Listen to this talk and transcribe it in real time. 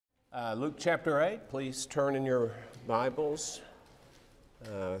Luke chapter 8, please turn in your Bibles.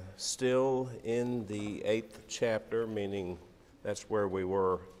 Still in the 8th chapter, meaning that's where we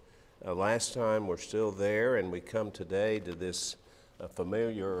were last time. We're still there, and we come today to this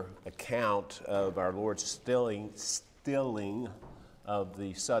familiar account of our Lord's stilling of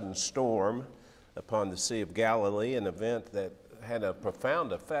the sudden storm upon the Sea of Galilee, an event that had a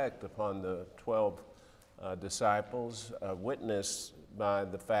profound effect upon the 12 disciples, witnessed by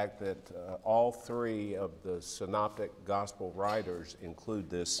the fact that all three of the synoptic gospel writers include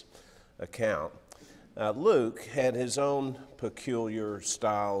this account. Luke had his own peculiar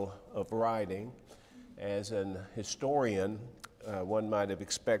style of writing. As an historian, one might have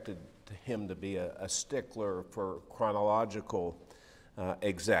expected him to be a stickler for chronological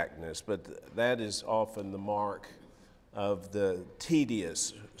exactness, but that is often the mark of the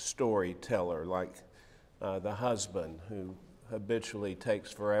tedious storyteller, like the husband who habitually takes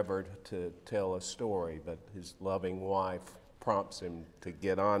forever to tell a story, but his loving wife prompts him to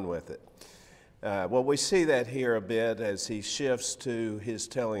get on with it. Well, we see that here a bit as he shifts to his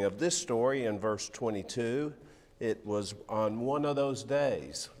telling of this story in verse 22. It was on one of those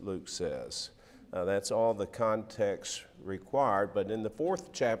days, Luke says. That's all the context required. But in the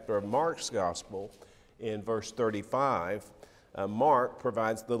 4th chapter of Mark's Gospel, in verse 35, Mark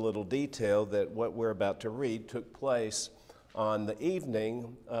provides the little detail that what we're about to read took place on the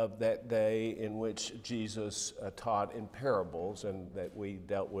evening of that day in which Jesus taught in parables and that we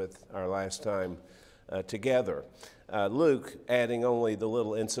dealt with our last time together. Luke adding only the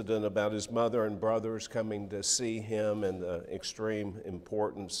little incident about his mother and brothers coming to see him and the extreme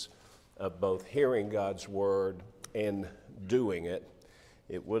importance of both hearing God's word and doing it.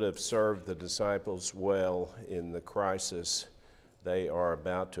 It would have served the disciples well in the crisis they are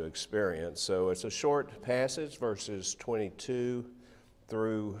about to experience. So it's a short passage, verses 22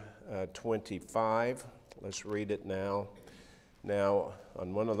 through 25. Let's read it now. Now,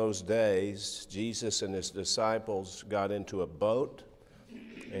 on one of those days, Jesus and his disciples got into a boat,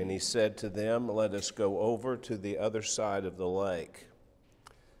 and he said to them, "Let us go over to the other side of the lake."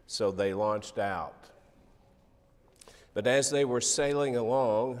 So they launched out. But as they were sailing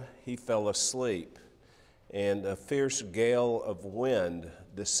along, he fell asleep, and a fierce gale of wind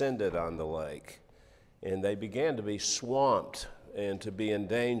descended on the lake, and they began to be swamped and to be in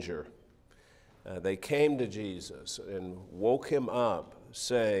danger. They came to Jesus and woke him up,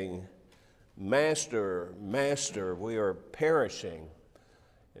 saying, "Master, Master, we are perishing."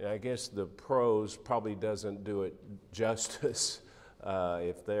 And I guess the prose probably doesn't do it justice.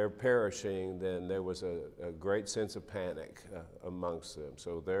 If they're perishing, then there was a great sense of panic amongst them.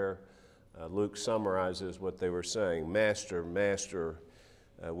 So Luke summarizes what they were saying. "Master, Master,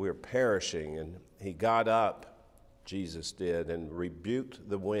 we're perishing." And he got up, Jesus did, and rebuked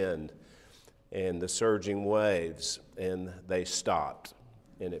the wind and the surging waves, and they stopped,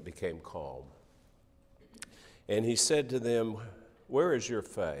 and it became calm. And he said to them, "Where is your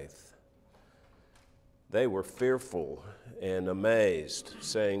faith?" They were fearful and amazed,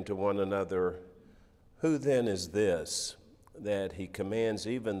 saying to one another, "Who then is this, that he commands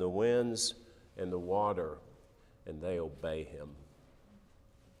even the winds and the water, and they obey him?"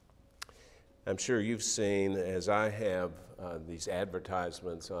 I'm sure you've seen, as I have, these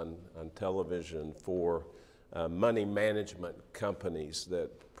advertisements on television for money management companies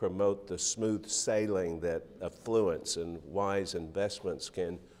that promote the smooth sailing that affluence and wise investments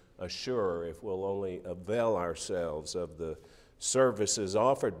can assure if we'll only avail ourselves of the services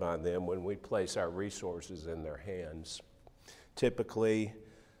offered by them when we place our resources in their hands. Typically,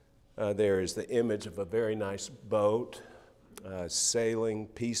 there is the image of a very nice boat sailing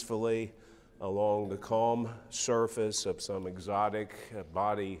peacefully along the calm surface of some exotic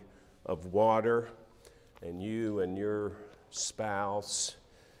body of water, and you and your spouse,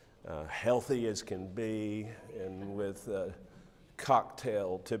 healthy as can be, and with a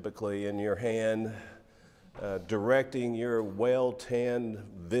cocktail typically in your hand, directing your well-tanned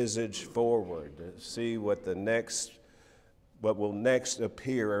visage forward to see what will next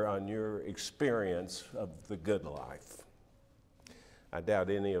appear on your experience of the good life. I doubt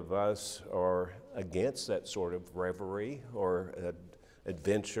any of us are against that sort of reverie or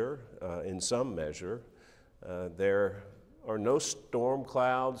adventure in some measure. There are no storm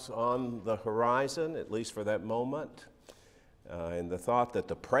clouds on the horizon, at least for that moment. And the thought that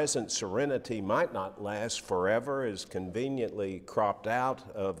the present serenity might not last forever is conveniently cropped out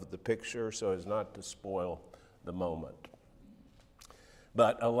of the picture so as not to spoil the moment.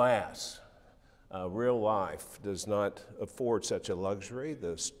 But alas, real life does not afford such a luxury.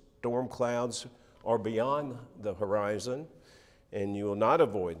 The storm clouds are beyond the horizon, and you will not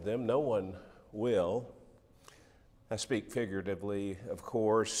avoid them. No one will. I speak figuratively, of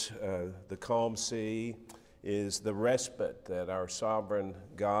course. The calm sea is the respite that our sovereign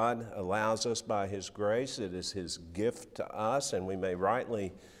God allows us by His grace. It is His gift to us, and we may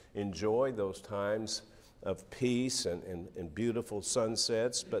rightly enjoy those times of peace and beautiful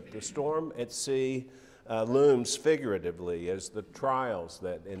sunsets. But the storm at sea looms figuratively as the trials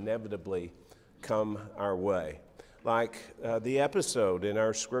that inevitably come our way. Like the episode in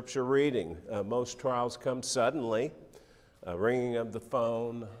our scripture reading, most trials come suddenly. A ringing of the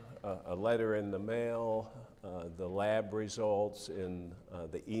phone, a letter in the mail, the lab results in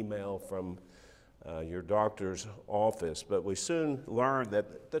the email from your doctor's office. But we soon learned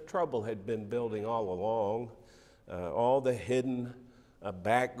that the trouble had been building all along. All the hidden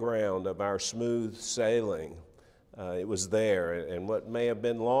background of our smooth sailing, it was there. And what may have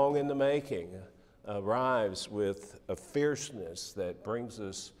been long in the making arrives with a fierceness that brings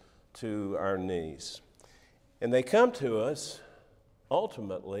us to our knees. And they come to us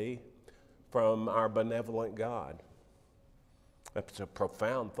ultimately from our benevolent God. That's a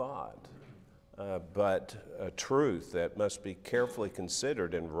profound thought, but a truth that must be carefully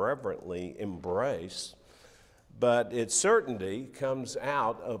considered and reverently embraced. But its certainty comes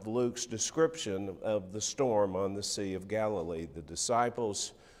out of Luke's description of the storm on the Sea of Galilee. The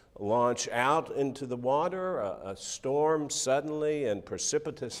disciples launch out into the water. A storm suddenly and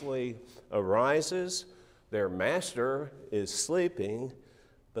precipitously arises. Their master is sleeping,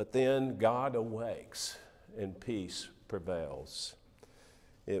 but then God awakes and peace prevails.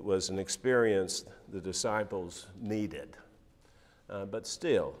 It was an experience the disciples needed. But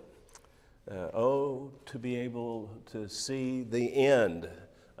still, to be able to see the end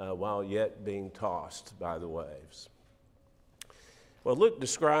while yet being tossed by the waves. Well, Luke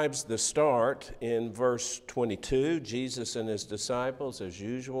describes the start in verse 22. Jesus and his disciples, as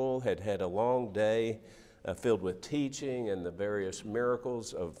usual, had had a long day filled with teaching and the various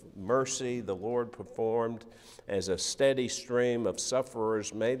miracles of mercy the Lord performed as a steady stream of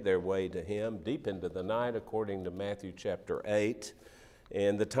sufferers made their way to him deep into the night, according to Matthew chapter 8.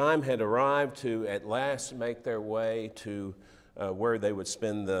 And the time had arrived to at last make their way to where they would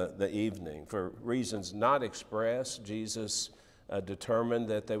spend the evening. For reasons not expressed, Jesus determined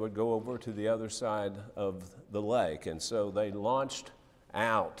that they would go over to the other side of the lake. And so they launched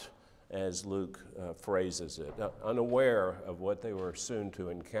out, as Luke phrases it, unaware of what they were soon to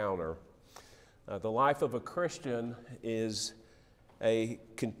encounter. The life of a Christian is a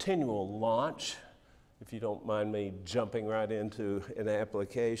continual launch, if you don't mind me jumping right into an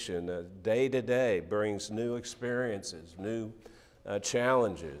application. Day to day brings new experiences, new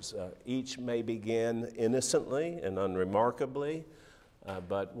challenges. Each may begin innocently and unremarkably,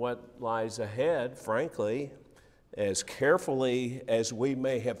 but what lies ahead, frankly, as carefully as we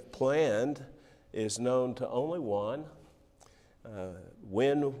may have planned, is known to only one.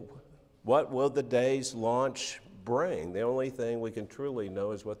 What will the day's launch bring? The only thing we can truly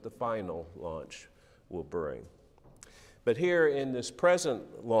know is what the final launch will bring. But here in this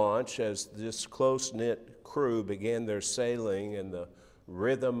present launch, as this close-knit crew began their sailing and the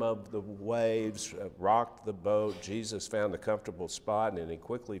rhythm of the waves rocked the boat, Jesus found a comfortable spot and he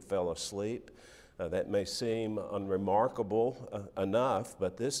quickly fell asleep. That may seem unremarkable enough,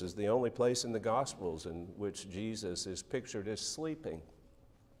 but this is the only place in the Gospels in which Jesus is pictured as sleeping.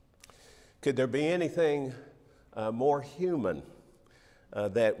 Could there be anything more human?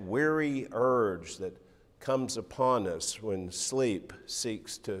 That weary urge that comes upon us when sleep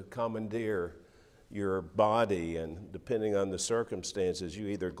seeks to commandeer your body, and depending on the circumstances, you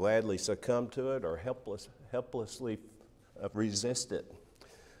either gladly succumb to it or helplessly resist it.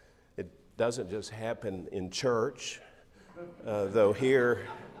 It doesn't just happen in church, though here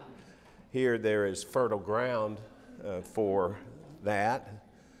there is fertile ground for that,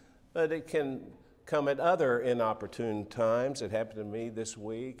 but it can come at other inopportune times. It happened to me this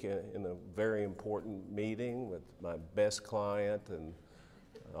week in a very important meeting with my best client, and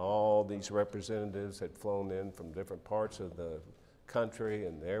all these representatives had flown in from different parts of the country,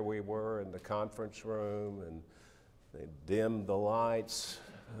 and there we were in the conference room, and they dimmed the lights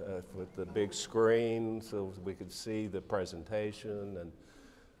with the big screen so we could see the presentation, and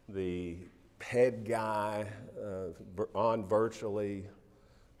the head guy on virtually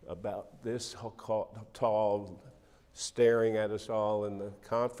about this tall, staring at us all in the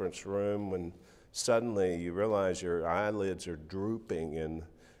conference room, when suddenly you realize your eyelids are drooping and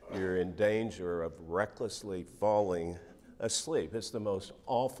you're in danger of recklessly falling asleep. It's the most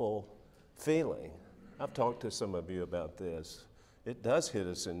awful feeling. I've talked to some of you about this. It does hit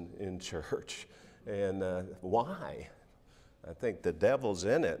us in church. And why? I think the devil's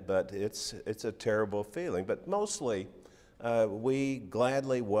in it, but it's a terrible feeling. But mostly, we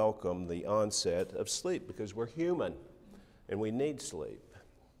gladly welcome the onset of sleep because we're human and we need sleep.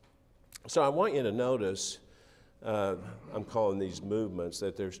 So I want you to notice, I'm calling these movements,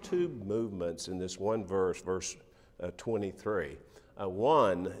 that there's two movements in this one verse, verse 23.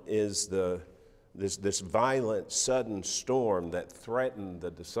 One is this violent, sudden storm that threatened the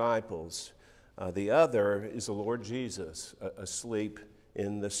disciples. The other is the Lord Jesus asleep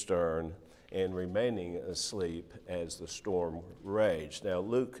in the stern and remaining asleep as the storm raged. Now,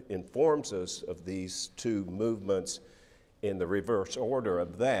 Luke informs us of these two movements in the reverse order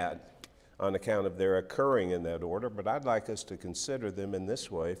of that on account of their occurring in that order, but I'd like us to consider them in this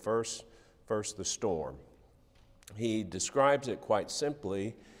way. First the storm. He describes it quite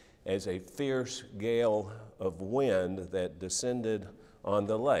simply as a fierce gale of wind that descended on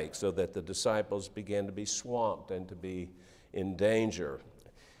the lake so that the disciples began to be swamped and to be in danger.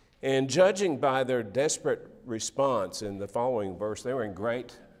 And judging by their desperate response in the following verse, they were in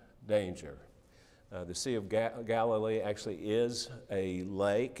great danger. The Sea of Galilee actually is a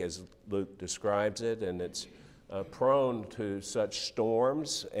lake, as Luke describes it, and it's prone to such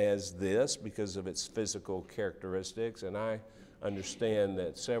storms as this because of its physical characteristics. And I understand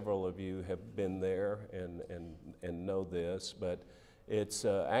that several of you have been there and know this, but it's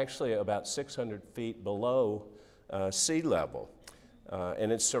actually about 600 feet below sea level.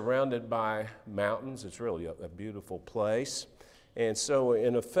 And it's surrounded by mountains. It's really a beautiful place. And so,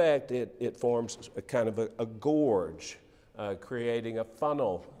 in effect, it forms a kind of a gorge, creating a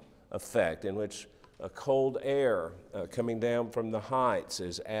funnel effect in which a cold air coming down from the heights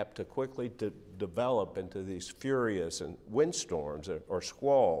is apt to quickly develop into these furious and windstorms or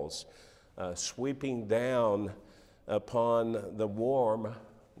squalls, sweeping down upon the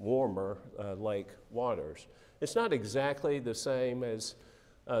warmer lake waters. It's not exactly the same as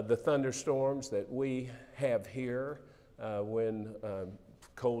the thunderstorms that we have here. When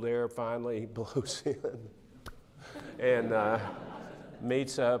cold air finally blows in and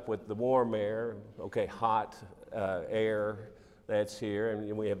meets up with the warm air, hot air that's here,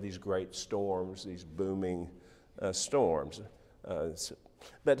 and we have these great storms, these booming storms.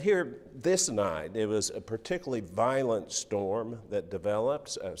 But here, this night, it was a particularly violent storm that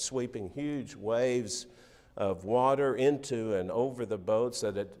developed, sweeping huge waves of water into and over the boat so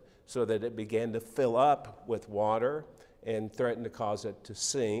that it began to fill up with water and threatened to cause it to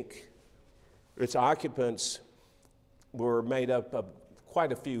sink. Its occupants were made up of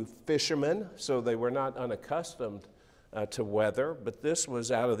quite a few fishermen, so they were not unaccustomed to weather, but this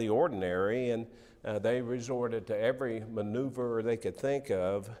was out of the ordinary, and they resorted to every maneuver they could think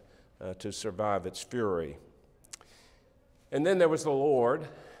of to survive its fury. And then there was the Lord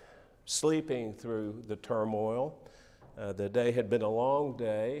sleeping through the turmoil. The day had been a long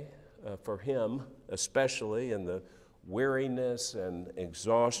day for him, especially, and the weariness and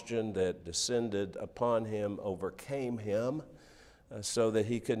exhaustion that descended upon him overcame him so that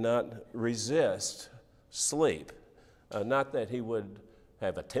he could not resist sleep. Not that he would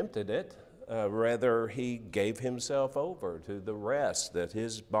have attempted it, rather he gave himself over to the rest that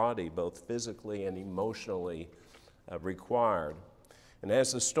his body, both physically and emotionally, required. And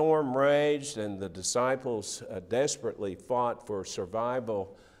as the storm raged and the disciples desperately fought for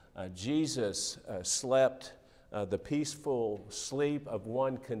survival, Jesus slept the peaceful sleep of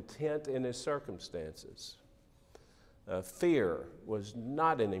one content in his circumstances. Fear was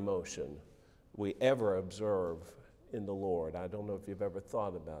not an emotion we ever observe in the Lord. I don't know if you've ever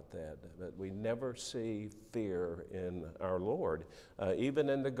thought about that, but we never see fear in our Lord. Even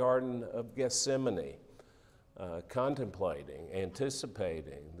in the Garden of Gethsemane, contemplating,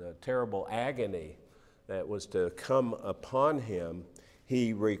 anticipating the terrible agony that was to come upon him,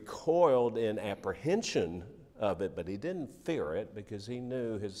 he recoiled in apprehension of it, but he didn't fear it because he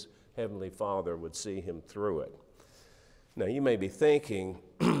knew his Heavenly Father would see him through it. Now, you may be thinking,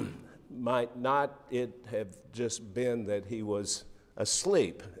 might not it have just been that he was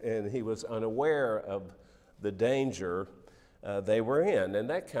asleep and he was unaware of the danger they were in? And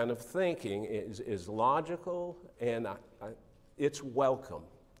that kind of thinking is logical, and it's welcome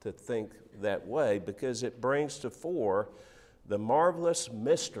to think that way because it brings to fore the marvelous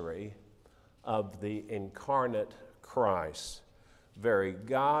mystery of the incarnate Christ, very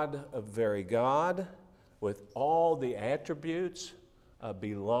God of very God, with all the attributes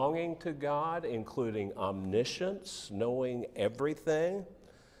belonging to God, including omniscience, knowing everything,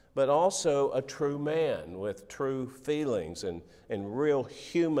 but also a true man with true feelings and real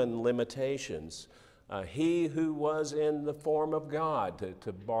human limitations. He who was in the form of God,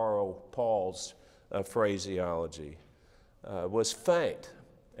 to borrow Paul's phraseology. was faint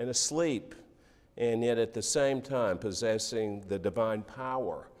and asleep, and yet at the same time possessing the divine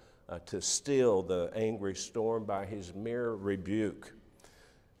power to still the angry storm by his mere rebuke.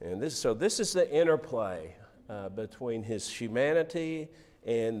 And this is the interplay between his humanity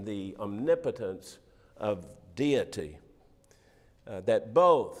and the omnipotence of deity that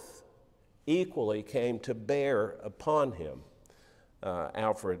both equally came to bear upon him.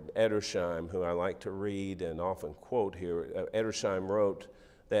 Alfred Edersheim, who I like to read and often quote here, Edersheim wrote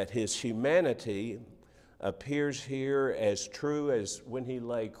that his humanity appears here as true as when he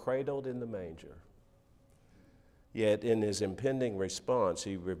lay cradled in the manger. Yet in his impending response,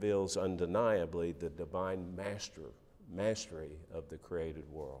 he reveals undeniably the divine mastery of the created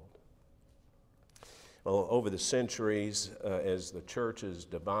world. Well, over the centuries, as the church's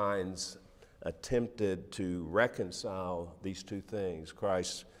divines attempted to reconcile these two things,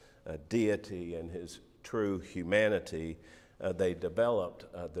 Christ's deity and his true humanity, they developed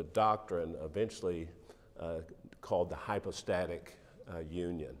the doctrine eventually called the hypostatic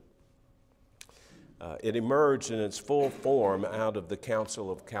union. It emerged in its full form out of the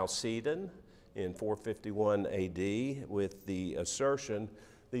Council of Chalcedon in 451 AD with the assertion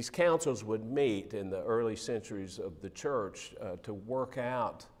these councils would meet in the early centuries of the church to work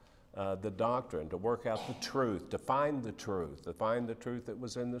out the doctrine, to work out the truth, to find the truth that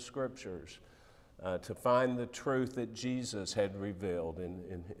was in the scriptures, to find the truth that Jesus had revealed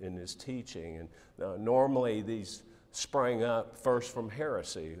in his teaching. And normally these sprang up first from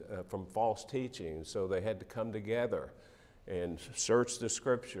heresy, from false teaching, so they had to come together and search the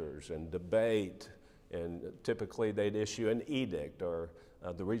scriptures and debate, and typically they'd issue an edict or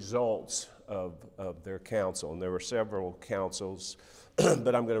the results of their council. And there were several councils,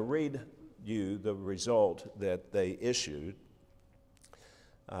 but I'm going to read you the result that they issued.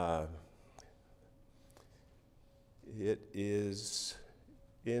 It is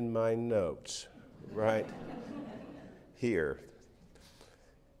in my notes, right here.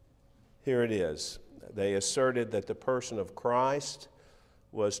 Here it is. They asserted that the person of Christ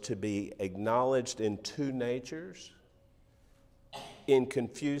was to be acknowledged in two natures,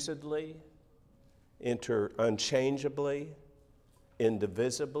 inconfusedly, unchangeably,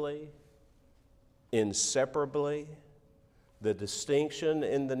 indivisibly, inseparably, the distinction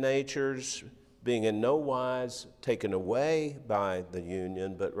in the natures being in no wise taken away by the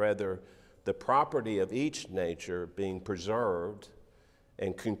union, but rather the property of each nature being preserved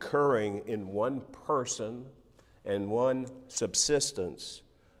and concurring in one person and one subsistence,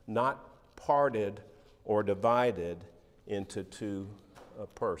 not parted or divided into two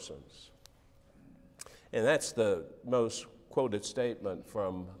persons. And that's the most quoted statement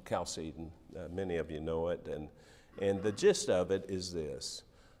from Chalcedon. Many of you know it, and the gist of it is this.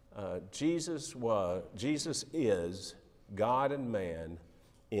 Jesus is God and man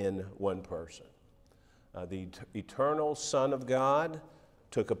in one person. The eternal Son of God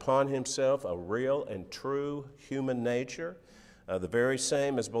took upon himself a real and true human nature, the very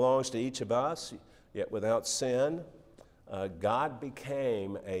same as belongs to each of us, yet without sin. God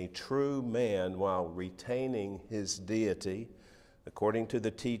became a true man while retaining his deity, according to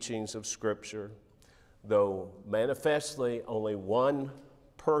the teachings of Scripture, though manifestly only one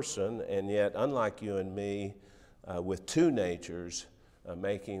person, and yet, unlike you and me, with two natures,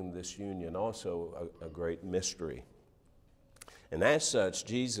 making this union also a great mystery. And as such,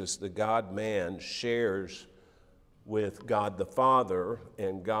 Jesus, the God-man, shares with God the Father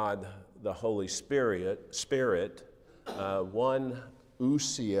and God the Holy Spirit, one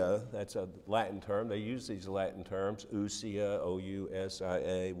ousia, that's a Latin term, they use these Latin terms, ousia,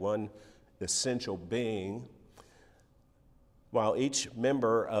 O-U-S-I-A, one essential being, while each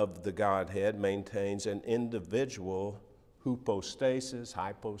member of the Godhead maintains an individual hypostasis,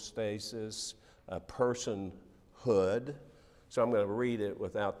 personhood. So I'm going to read it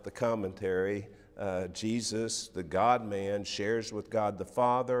without the commentary. Jesus, the God-man, shares with God the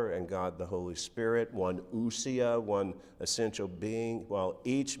Father and God the Holy Spirit, one ousia, one essential being, while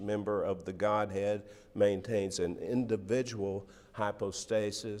each member of the Godhead maintains an individual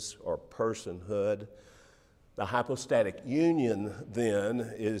hypostasis or personhood. The hypostatic union,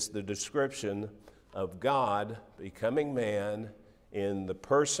 then, is the description of God becoming man in the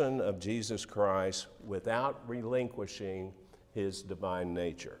person of Jesus Christ without relinquishing his divine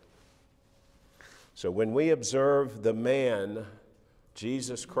nature. So when we observe the man,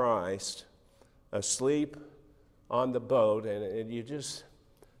 Jesus Christ, asleep on the boat, and you just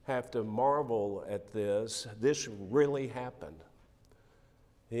have to marvel at this really happened.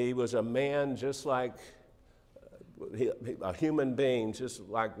 He was a man just like a human being, just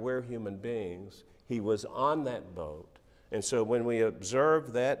like we're human beings. He was on that boat, And so when we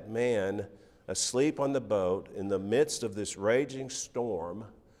observe that man asleep on the boat in the midst of this raging storm,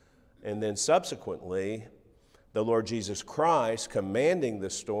 and then subsequently the Lord Jesus Christ commanding the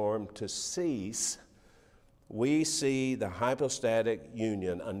storm to cease, we see the hypostatic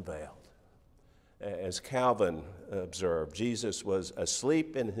union unveiled. As Calvin observed, Jesus was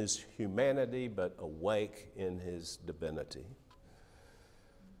asleep in his humanity but awake in his divinity.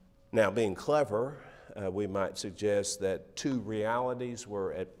 Now, being clever, we might suggest that two realities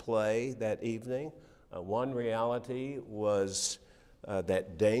were at play that evening. One reality was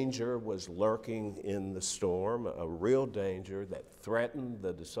that danger was lurking in the storm, a real danger that threatened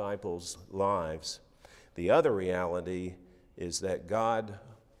the disciples' lives. The other reality is that God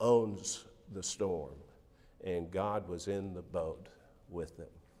owns the storm, and God was in the boat with them.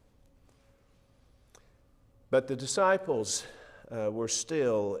 But the disciples were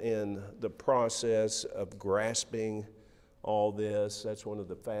still in the process of grasping all this. That's one of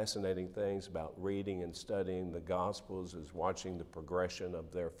the fascinating things about reading and studying the Gospels, is watching the progression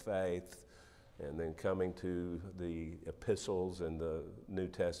of their faith and then coming to the epistles and the New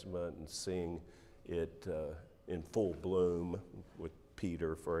Testament and seeing it in full bloom with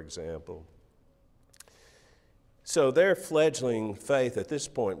Peter, for example. So their fledgling faith at this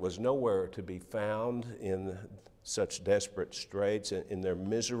point was nowhere to be found in such desperate straits. In their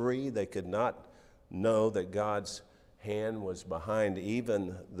misery, they could not know that God's hand was behind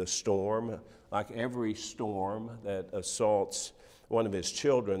even the storm. Like every storm that assaults one of his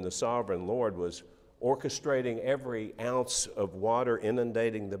children, the sovereign Lord was orchestrating every ounce of water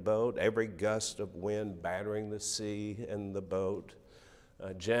inundating the boat, every gust of wind battering the sea and the boat.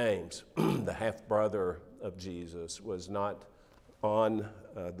 James, the half-brother of Jesus, was not on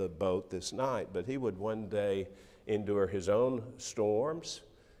the boat this night, but he would one day endure his own storms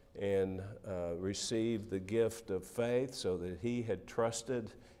and receive the gift of faith so that he had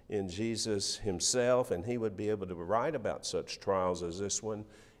trusted in Jesus himself, and he would be able to write about such trials as this one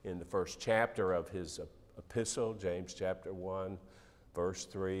in the first chapter of his epistle, James chapter 1, verse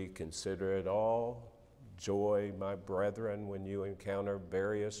 3, "Consider it all joy, my brethren, when you encounter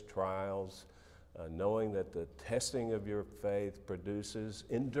various trials, knowing that the testing of your faith produces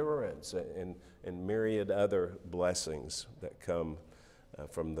endurance," and myriad other blessings that come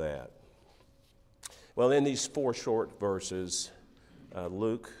from that. Well, in these 4 short verses,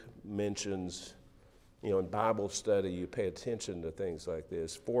 Luke mentions, in Bible study, you pay attention to things like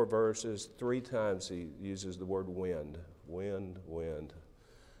this. 4 verses, 3 times he uses the word wind, wind, wind.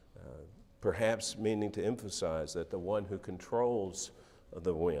 Perhaps meaning to emphasize that the one who controls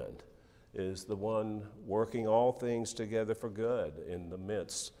the wind is the one working all things together for good in the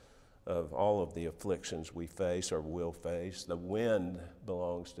midst of all of the afflictions we face or will face. The wind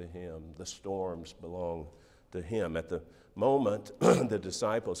belongs to him. The storms belong to him. At the moment, the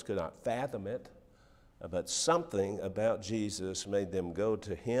disciples could not fathom it, but something about Jesus made them go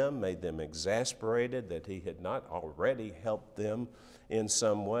to him, made them exasperated that he had not already helped them in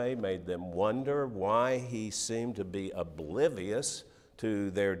some way, made them wonder why he seemed to be oblivious to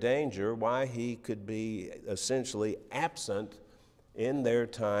their danger, why he could be essentially absent in their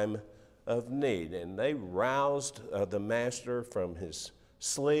time of need. And they roused the master from his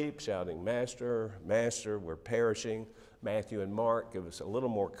sleep, shouting, "Master, Master, we're perishing." Matthew and Mark give us a little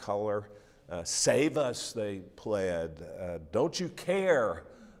more color. "Save us," they pled. "Don't you care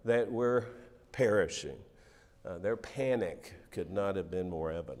that we're perishing?" Their panic could not have been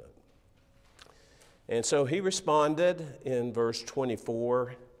more evident. And so he responded in verse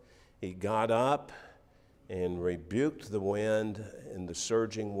 24. He got up and rebuked the wind and the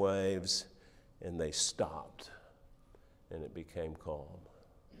surging waves, and they stopped, and it became calm.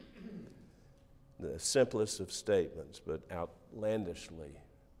 The simplest of statements, but outlandishly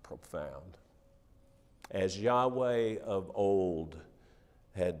profound. As Yahweh of old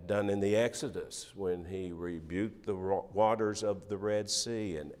had done in the Exodus when he rebuked the waters of the Red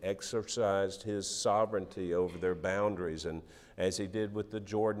Sea and exercised his sovereignty over their boundaries, and as he did with the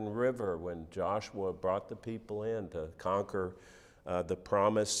Jordan River when Joshua brought the people in to conquer the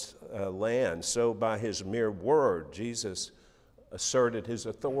promised land. So by his mere word, Jesus asserted his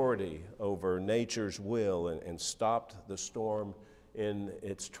authority over nature's will and stopped the storm in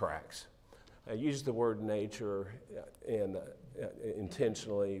its tracks. I use the word nature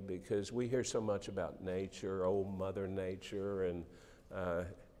intentionally because we hear so much about nature, old Mother Nature, and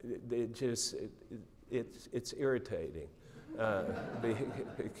it's irritating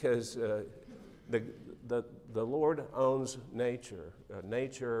because the Lord owns nature.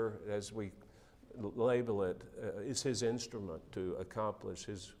 Nature, as we label it, is his instrument to accomplish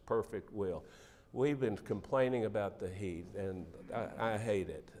his perfect will. we've been complaining about the heat, and I hate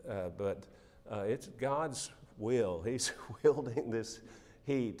it, but it's God's will. He's wielding this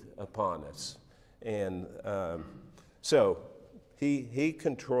heat upon us. And so he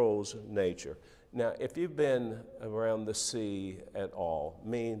controls nature. Now, if you've been around the sea at all,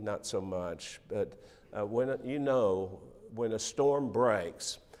 me not so much, but when a storm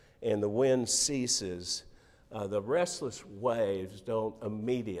breaks and the wind ceases, the restless waves don't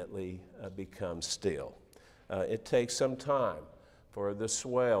immediately become still. It takes some time for the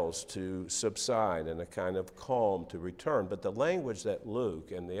swells to subside and a kind of calm to return. But the language that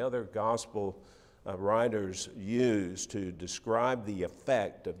Luke and the other gospel writers use to describe the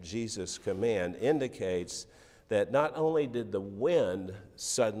effect of Jesus' command indicates that not only did the wind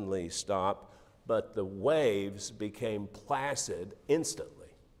suddenly stop, but the waves became placid instantly.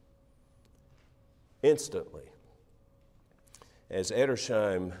 Instantly. As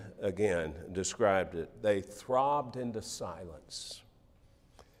Edersheim again described it, they throbbed into silence,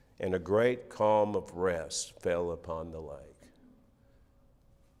 and a great calm of rest fell upon the lake.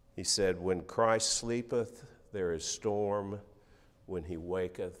 He said, when Christ sleepeth, there is storm. When he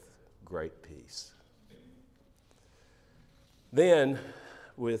waketh, great peace. Then,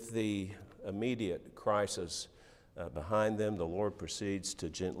 with the immediate crisis behind them, the Lord proceeds to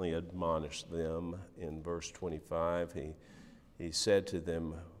gently admonish them. In verse 25, he said to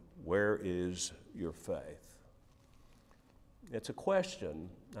them, where is your faith? It's a question,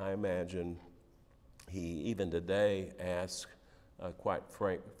 I imagine, he even today asks quite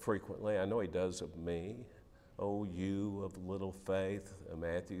frequently. I know he does of me. Oh, you of little faith.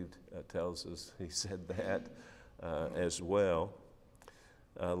 Matthew tells us he said that as well.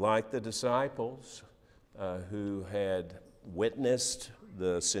 Like the disciples who had witnessed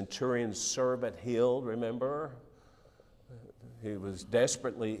the centurion's servant healed, remember? He was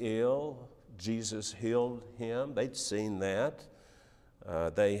desperately ill. Jesus healed him. They'd seen that.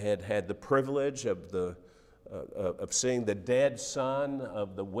 They had had the privilege of seeing the dead son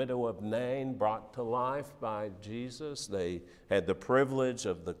of the widow of Nain brought to life by Jesus. They had the privilege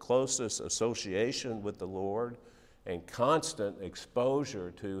of the closest association with the Lord and constant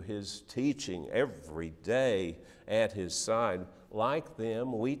exposure to his teaching every day at his side. Like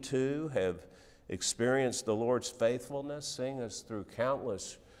them, we too have experienced the Lord's faithfulness, seeing us through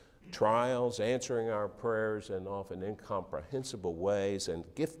countless trials, answering our prayers in often incomprehensible ways, and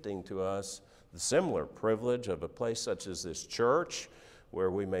gifting to us the similar privilege of a place such as this church,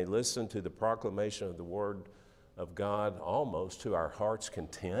 where we may listen to the proclamation of the Word of God almost to our heart's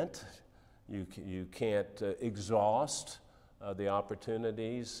content. You can't exhaust the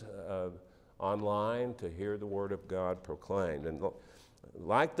opportunities online to hear the Word of God proclaimed. And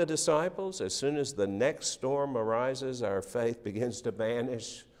like the disciples, as soon as the next storm arises, our faith begins to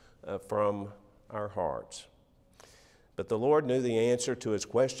vanish from our hearts. But the Lord knew the answer to his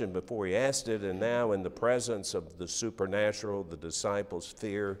question before he asked it, and now in the presence of the supernatural, the disciples'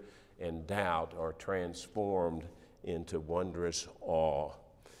 fear and doubt are transformed into wondrous awe.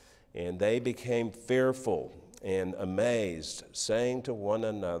 And they became fearful and amazed, saying to one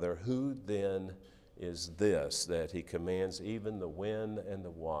another, who then is this that he commands even the wind and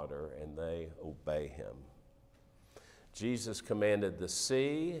the water, and they obey him? Jesus commanded the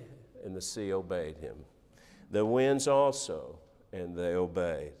sea, and the sea obeyed him. The winds also, and they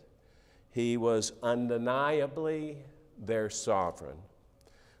obeyed. He was undeniably their sovereign.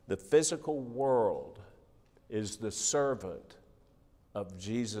 The physical world is the servant of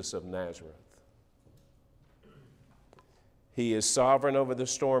Jesus of Nazareth. He is sovereign over the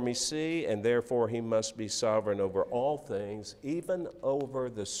stormy sea, and therefore he must be sovereign over all things, even over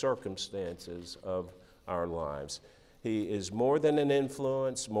the circumstances of our lives. He is more than an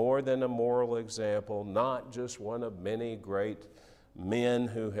influence, more than a moral example, not just one of many great men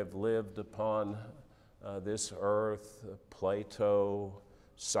who have lived upon this earth, Plato,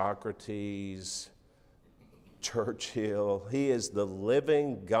 Socrates, Churchill. He is the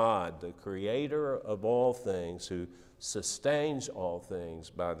living God, the creator of all things, who sustains all things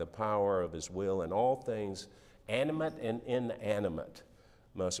by the power of his will, and all things, animate and inanimate,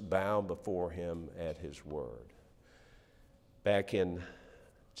 must bow before him at his word. Back in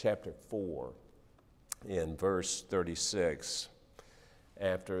chapter 4, in verse 36,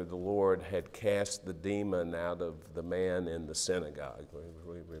 after the Lord had cast the demon out of the man in the synagogue,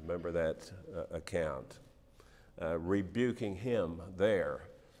 we remember that account, rebuking him there,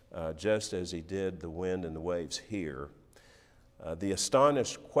 just as he did the wind and the waves here. The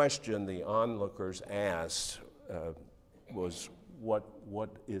astonished question the onlookers asked was, what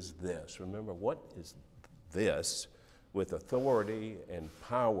is this? Remember, what is this? With authority and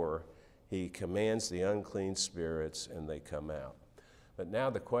power, He commands the unclean spirits, and they come out. But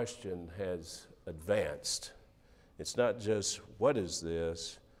now the question has advanced. It's not just, what is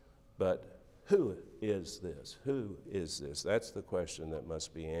this, but who is this? Who is this? That's the question that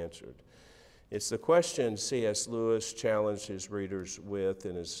must be answered. It's the question C.S. Lewis challenged his readers with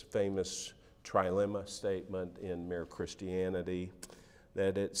in his famous trilemma statement in Mere Christianity,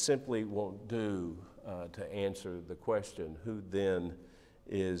 that it simply won't do to answer the question, who then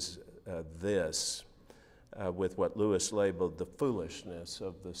is this, with what Lewis labeled the foolishness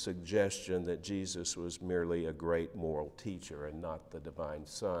of the suggestion that Jesus was merely a great moral teacher and not the divine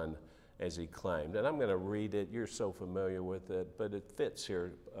Son, as he claimed. And I'm going to read it. You're so familiar with it, but it fits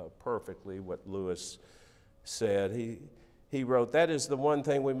here perfectly what Lewis said. He wrote, "That is the one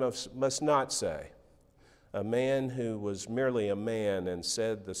thing we must not say. A man who was merely a man and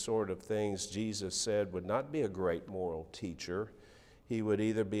said the sort of things Jesus said would not be a great moral teacher. He would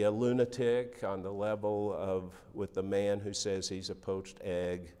either be a lunatic on the level of with the man who says he's a poached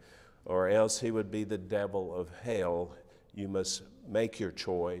egg, or else he would be the devil of hell. You must make your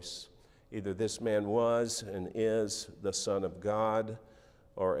choice. Either this man was and is the Son of God,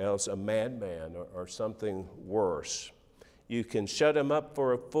 or else a madman or something worse. You can shut him up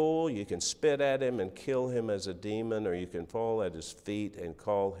for a fool, you can spit at him and kill him as a demon, or you can fall at his feet and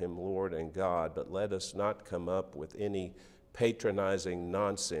call him Lord and God. But let us not come up with any patronizing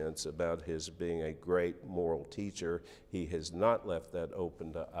nonsense about his being a great moral teacher. He has not left that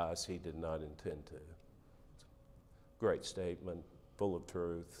open to us. He did not intend to." Great statement, full of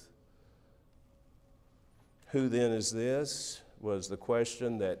truth. Who then is this? Was the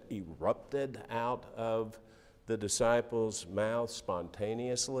question that erupted out of the disciples' mouths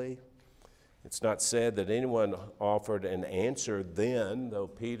spontaneously. It's not said that anyone offered an answer then, though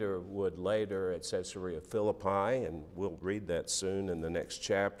Peter would later at Caesarea Philippi, and we'll read that soon in the next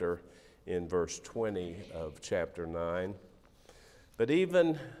chapter in verse 20 of chapter 9. But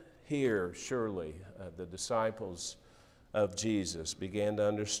even here, surely, the disciples of Jesus began to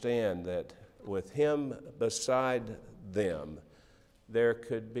understand that with him beside them, there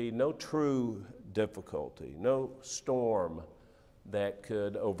could be no true difficulty, no storm that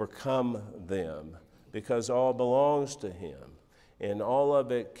could overcome them, because all belongs to him, and all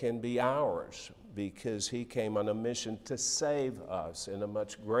of it can be ours because he came on a mission to save us in a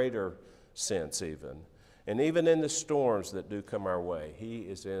much greater sense even. And even in the storms that do come our way, he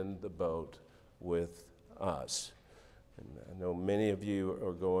is in the boat with us. And I know many of you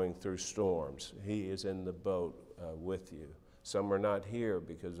are going through storms. He is in the boat with you. Some are not here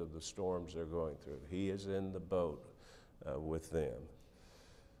because of the storms they're going through. He is in the boat with them.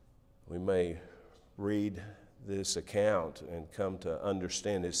 We may read this account and come to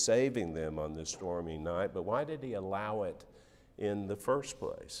understand his saving them on this stormy night, but why did he allow it in the first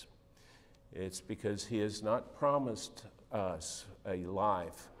place? It's because he has not promised us a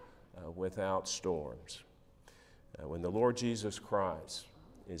life without storms. When the Lord Jesus Christ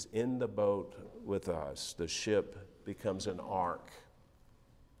is in the boat with us, the ship becomes an ark.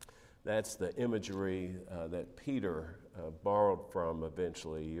 That's the imagery that Peter borrowed from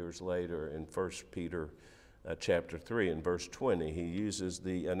eventually years later in 1 Peter chapter 3 and verse 20. He uses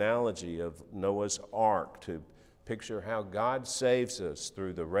the analogy of Noah's ark to picture how God saves us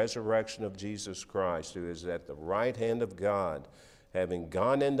through the resurrection of Jesus Christ, who is at the right hand of God, having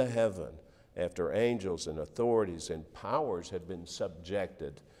gone into heaven after angels and authorities and powers had been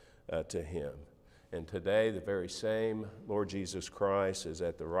subjected to him. And today, the very same Lord Jesus Christ is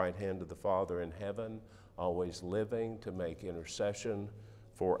at the right hand of the Father in heaven, always living to make intercession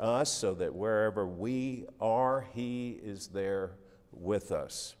for us, so that wherever we are, he is there with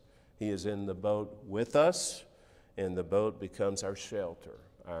us. He is in the boat with us, and the boat becomes our shelter,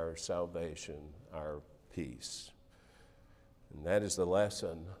 our salvation, our peace. And that is the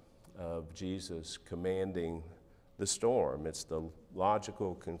lesson of Jesus commanding the storm. It's the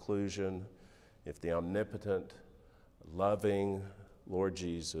logical conclusion. If the omnipotent, loving Lord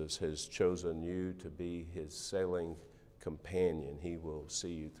Jesus has chosen you to be his sailing companion, he will see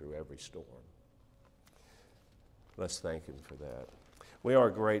you through every storm. Let's thank him for that. We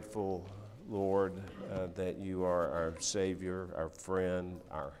are grateful, Lord, that you are our Savior, our friend,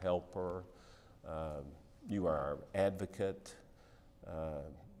 our helper. You are our advocate.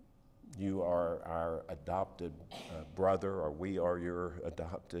 You are our adopted brother, or we are your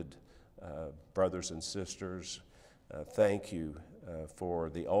adopted brothers and sisters. Thank you for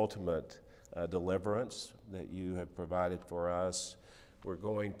the ultimate deliverance that you have provided for us. We're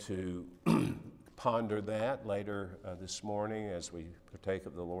going to ponder that later this morning as we partake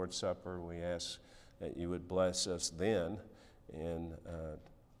of the Lord's Supper. We ask that you would bless us then in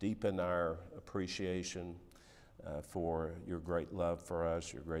deepen our appreciation for your great love for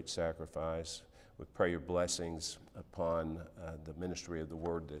us, your great sacrifice. We pray your blessings upon the ministry of the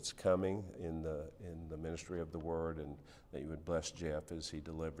Word that's coming in the ministry of the Word, and that you would bless Jeff as he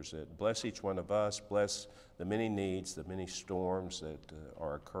delivers it. Bless each one of us. Bless the many needs, the many storms that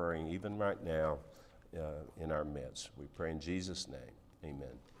are occurring even right now in our midst. We pray in Jesus' name.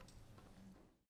 Amen.